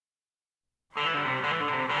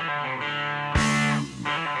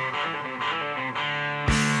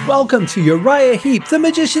Welcome to Uriah Heep, the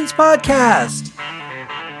Magicians Podcast.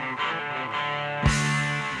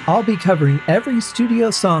 I'll be covering every studio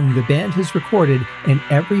song the band has recorded and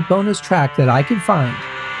every bonus track that I can find.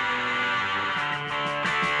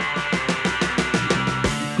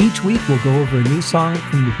 Each week we'll go over a new song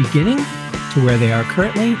from the beginning to where they are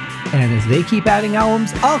currently, and as they keep adding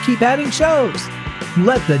albums, I'll keep adding shows.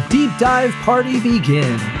 Let the deep dive party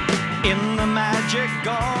begin. In the magic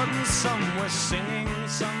garden, some were singing,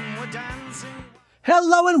 some were dancing.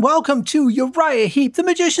 Hello and welcome to Uriah Heep, the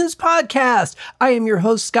Magicians Podcast. I am your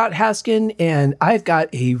host, Scott Haskin, and I've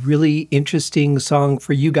got a really interesting song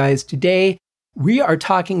for you guys today. We are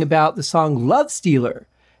talking about the song Love Stealer.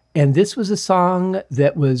 And this was a song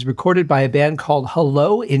that was recorded by a band called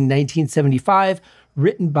Hello in 1975,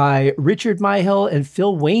 written by Richard Myhill and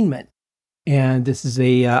Phil Wainman. And this is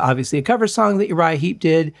obviously a cover song that Uriah Heep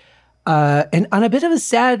did. And on a bit of a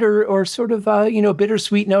sad or sort of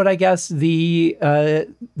bittersweet note, I guess,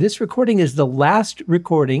 this recording is the last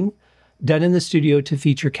recording done in the studio to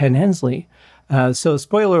feature Ken Hensley. So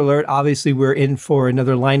spoiler alert, obviously we're in for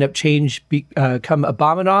another lineup change come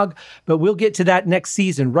Abominog, but we'll get to that next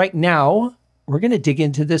season. Right now, we're going to dig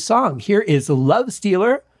into this song. Here is Love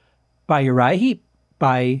Stealer by Uriah Heep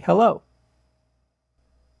by Hello.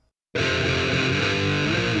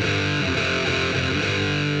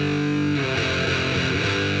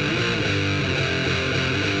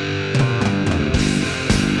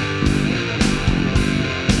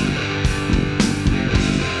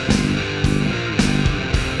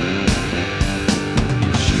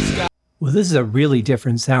 Well, this is a really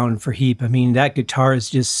different sound for Heep. I mean, that guitar is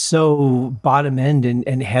just so bottom end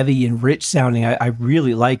and heavy and rich sounding. I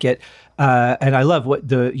really like it. And I love what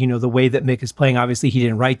the way that Mick is playing. Obviously, he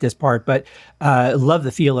didn't write this part, but love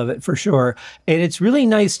the feel of it for sure. And it's really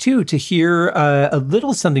nice, too, to hear a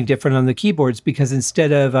little something different on the keyboards, because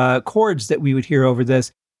instead of chords that we would hear over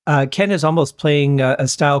this, Ken is almost playing a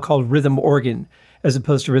style called rhythm organ as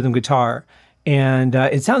opposed to rhythm guitar. And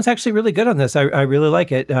it sounds actually really good on this. I really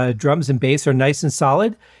like it. Drums and bass are nice and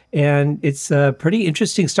solid, and it's a pretty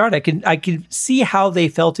interesting start. I can see how they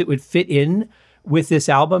felt it would fit in with this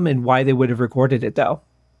album and why they would have recorded it, though.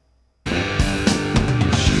 She's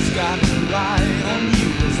got to rely on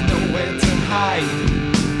you, there's nowhere to hide.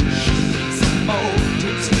 She keeps her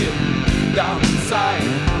motives hidden down inside.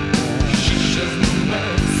 She shows no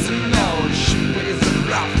mercy, no, she plays it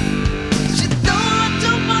rough. She don't want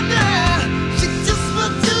your money, she just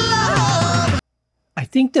wants your love. I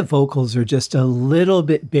think the vocals are just a little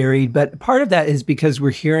bit buried, but part of that is because we're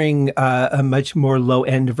hearing a much more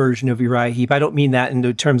low-end version of Uriah Heep. I don't mean that in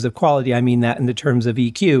the terms of quality. I mean that in the terms of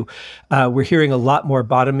EQ. We're hearing a lot more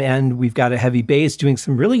bottom end. We've got a heavy bass doing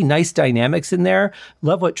some really nice dynamics in there.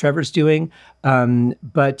 Love what Trevor's doing.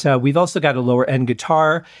 But we've also got a lower-end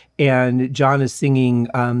guitar, and John is singing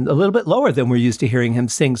a little bit lower than we're used to hearing him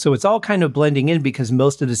sing. So it's all kind of blending in because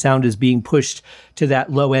most of the sound is being pushed to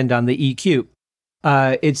that low end on the EQ.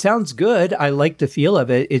 It sounds good. I like the feel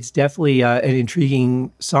of it. It's definitely an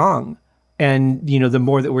intriguing song. And, the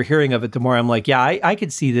more that we're hearing of it, the more I'm like, yeah, I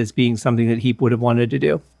could see this being something that Heep would have wanted to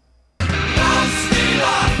do.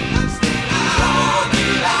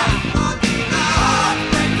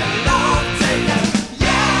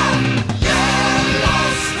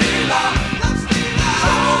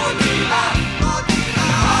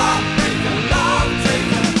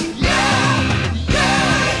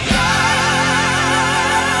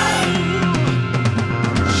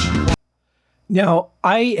 Now,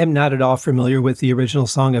 I am not at all familiar with the original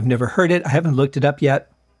song. I've never heard it. I haven't looked it up yet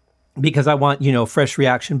because I want, fresh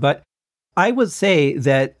reaction. But I would say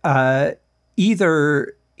that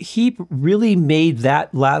either Heep really made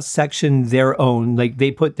that last section their own, like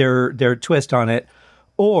they put their twist on it,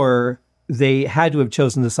 or they had to have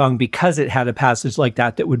chosen the song because it had a passage like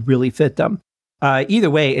that would really fit them. Either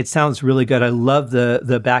way, it sounds really good. I love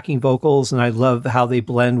the backing vocals, and I love how they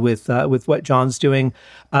blend with what John's doing.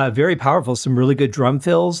 Very powerful. Some really good drum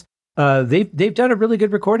fills. They've done a really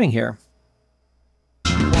good recording here.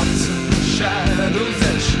 She walks in the shadows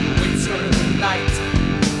as she waits for the night.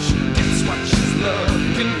 She gets what she's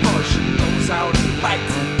looking for. She knows how to fight.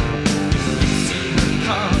 If you see her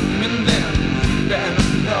coming, then you better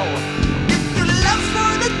know. If your love's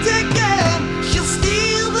for the taking, she'll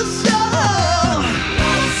steal the show.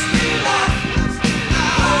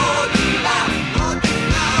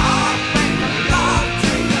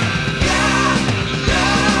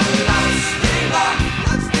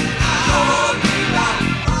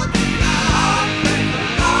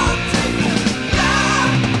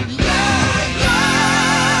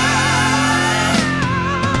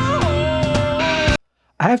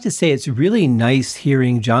 have to say, it's really nice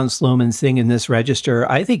hearing John Sloman sing in this register.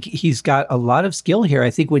 I think he's got a lot of skill here. I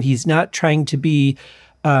think when he's not trying to be,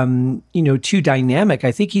 too dynamic,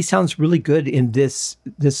 I think he sounds really good in this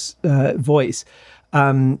voice.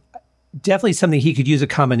 Definitely something he could use a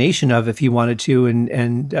combination of if he wanted to,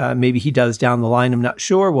 and maybe he does down the line. I'm not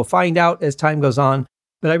sure. We'll find out as time goes on.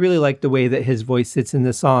 But I really like the way that his voice sits in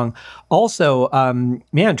this song. Also,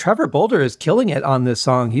 Trevor Bolder is killing it on this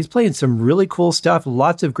song. He's playing some really cool stuff,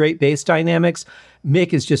 lots of great bass dynamics.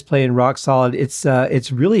 Mick is just playing rock solid.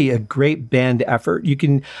 It's really a great band effort. You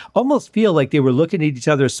can almost feel like they were looking at each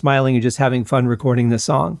other, smiling, and just having fun recording this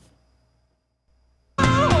song.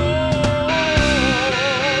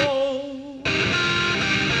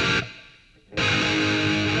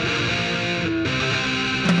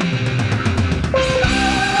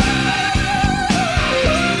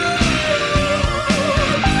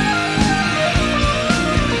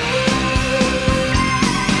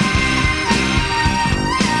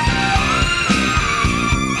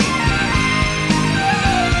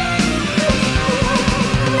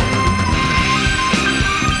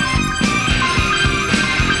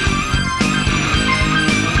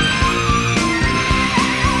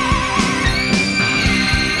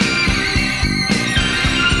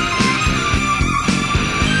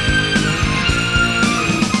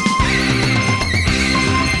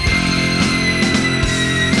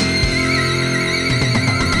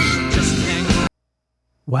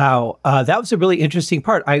 Wow, that was a really interesting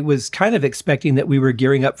part. I was kind of expecting that we were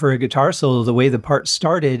gearing up for a guitar solo the way the part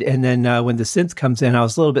started, and then when the synth comes in, I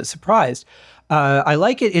was a little bit surprised. I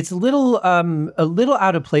like it. It's a little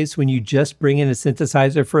out of place when you just bring in a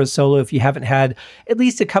synthesizer for a solo if you haven't had at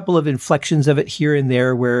least a couple of inflections of it here and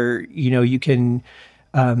there where you can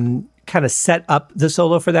kind of set up the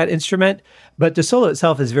solo for that instrument. But the solo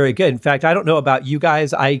itself is very good. In fact, I don't know about you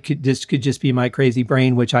guys. This could just be my crazy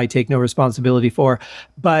brain, which I take no responsibility for.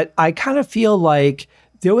 But I kind of feel like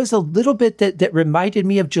there was a little bit that reminded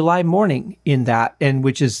me of July Morning in that, and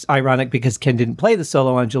which is ironic because Ken didn't play the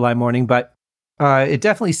solo on July Morning, but it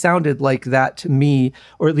definitely sounded like that to me,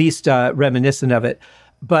 or at least reminiscent of it.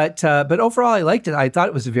 But overall, I liked it. I thought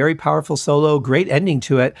it was a very powerful solo, great ending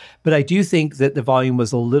to it. But I do think that the volume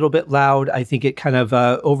was a little bit loud. I think it kind of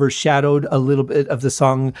overshadowed a little bit of the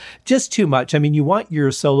song just too much. I mean, you want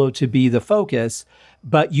your solo to be the focus,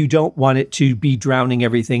 but you don't want it to be drowning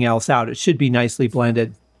everything else out. It should be nicely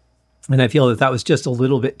blended. And I feel that was just a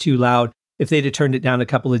little bit too loud. If they'd have turned it down a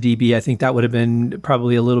couple of dB, I think that would have been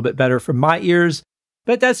probably a little bit better for my ears.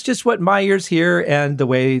 But that's just what my ears hear and the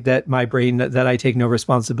way that my brain, that I take no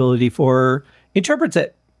responsibility for, interprets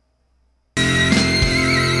it. Just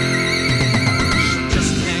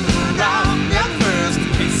hang around at first,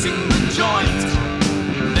 facing the joint.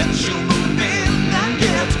 Then she'll move in and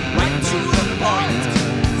get right to the point.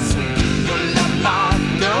 So keep your love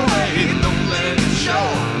locked away, don't let it show.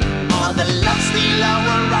 All the love stealer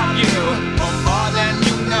will rock you for more than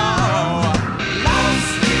you know. Love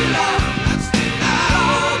stealer.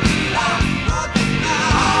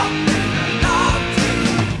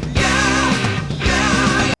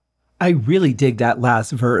 I really dig that last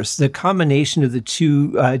verse. The combination of the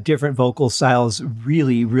two different vocal styles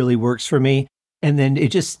really, really works for me. And then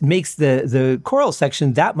it just makes the choral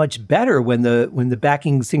section that much better when the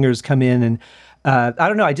backing singers come in. And I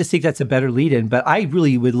don't know, I just think that's a better lead in. But I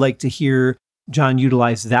really would like to hear John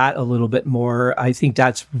utilize that a little bit more. I think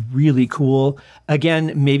that's really cool.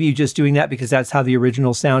 Again, maybe just doing that because that's how the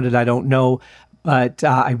original sounded. I don't know. But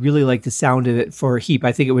I really like the sound of it for Heap.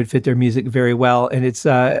 I think it would fit their music very well. And it's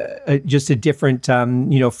just a different,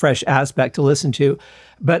 fresh aspect to listen to.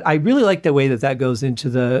 But I really like the way that goes into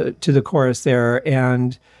the chorus there.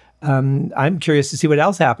 And I'm curious to see what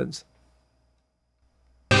else happens.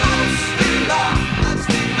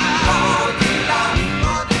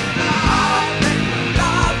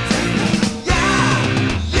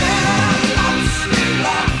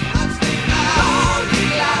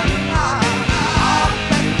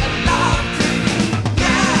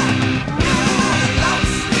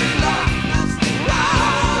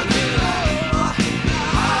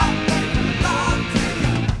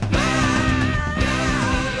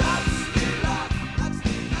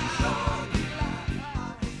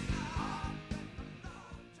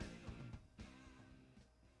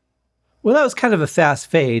 Well, that was kind of a fast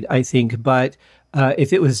fade, I think, but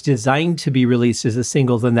if it was designed to be released as a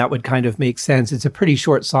single, then that would kind of make sense. It's a pretty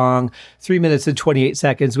short song, 3 minutes and 28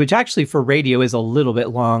 seconds, which actually for radio is a little bit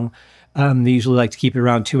long. They usually like to keep it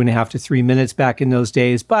around 2.5 to 3 minutes back in those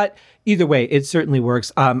days, but either way, it certainly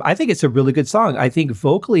works. I think it's a really good song. I think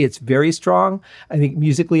vocally it's very strong. I think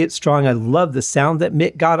musically it's strong. I love the sound that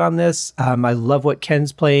Mick got on this. I love what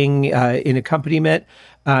Ken's playing in accompaniment.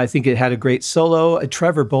 I think it had a great solo.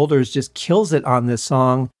 Trevor Boulders just kills it on this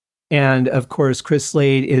song. And of course, Chris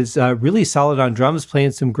Slade is really solid on drums,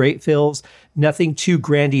 playing some great fills. Nothing too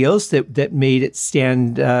grandiose that made it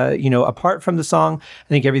stand, apart from the song. I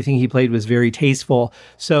think everything he played was very tasteful.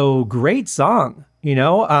 So great song.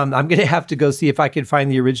 I'm going to have to go see if I can find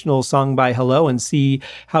the original song by Hello and see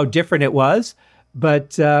how different it was.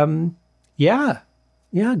 But yeah,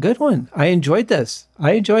 good one. I enjoyed this.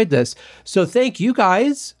 So thank you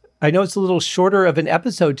guys. I know it's a little shorter of an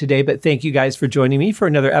episode today, but thank you guys for joining me for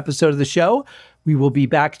another episode of the show. We will be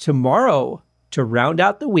back tomorrow to round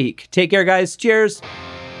out the week. Take care, guys. Cheers.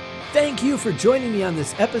 Thank you for joining me on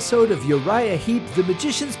this episode of Uriah Heep, the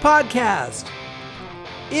Magicians Podcast.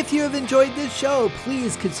 If you have enjoyed this show,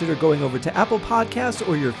 please consider going over to Apple Podcasts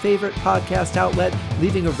or your favorite podcast outlet,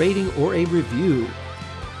 leaving a rating or a review.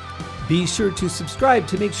 Be sure to subscribe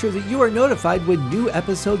to make sure that you are notified when new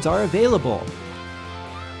episodes are available.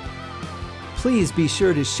 Please be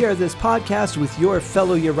sure to share this podcast with your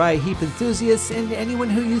fellow Uriah Heep enthusiasts and anyone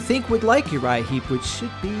who you think would like Uriah Heep, which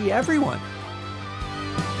should be everyone.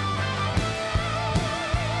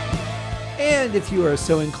 And if you are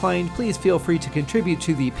so inclined, please feel free to contribute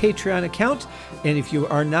to the Patreon account. And if you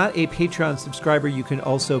are not a Patreon subscriber, you can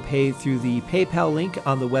also pay through the PayPal link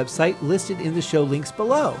on the website listed in the show links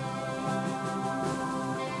below.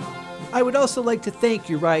 I would also like to thank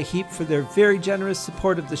Uriah Heep for their very generous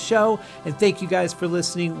support of the show, and thank you guys for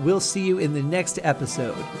listening. We'll see you in the next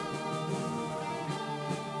episode.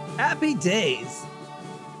 Happy days!